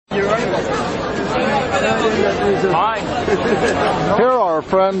Hi. Here our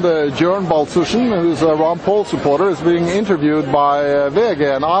friend Jørn Baltzersen, who's a Ron Paul supporter, is being interviewed by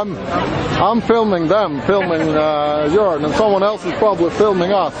VG, and I'm filming them, filming Jørn, and someone else is probably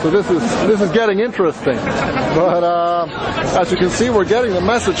filming us. So this is getting interesting. But as you can see, we're getting the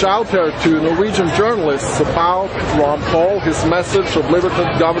message out there to Norwegian journalists about Ron Paul, his message of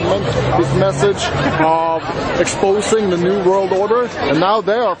liberative government, his message of exposing the new world order, and now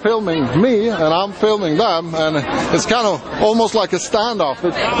they are filming me and I'm filming them, and it's kind of almost like a standoff.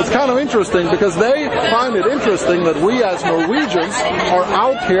 It's kind of interesting because they find it interesting that we as Norwegians are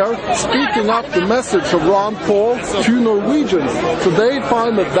out here speaking up the message of Ron Paul to Norwegians. So they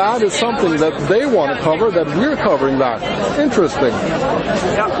find that that is something that they want to cover, that we're covering that. Interesting.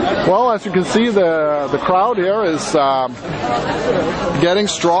 Well, as you can see, the crowd here is getting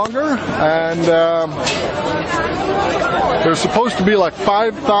stronger, and there's supposed to be like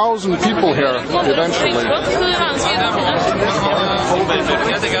 5,000 people here eventually.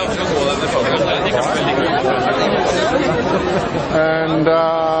 And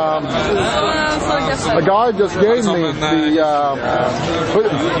a guy just gave me the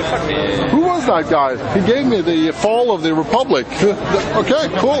who was that guy? He gave me the Fall of the Republic. Okay,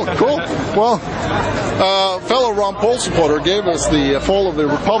 cool. Well, fellow Ron Paul supporter gave us the Fall of the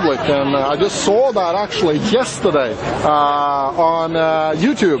Republic, and I just saw that actually yesterday on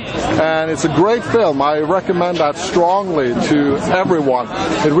YouTube, and it's a great film. I recommend that strongly to everyone.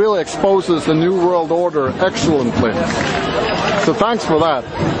 It really exposes the New World Order excellently. So thanks for that.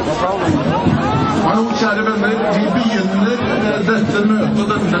 Hallo, kjære venner. Vi begynner dette møtet og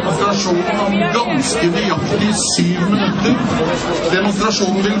denne demonstrasjonen om ganske nøyaktig 7 minutter.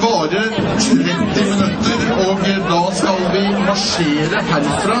 Demonstrasjonen vil vare 30 minutter, og da skal vi marsjere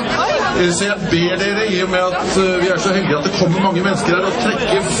herfra. Så jeg ber dere, i og med at vi så heldige at det kommer mange mennesker her, å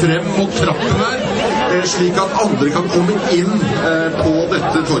trekke frem mot trappen her, slik at andre kan komme inn på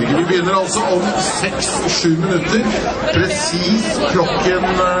dette torget. Vi begynner altså om 6-7 minutter, precis klokken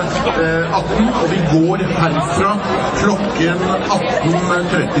 18, og vi går herfra klokken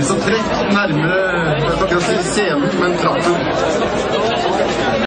 18:30. Så trekk nærmere, jeg skal ikke si scenen, men trappen.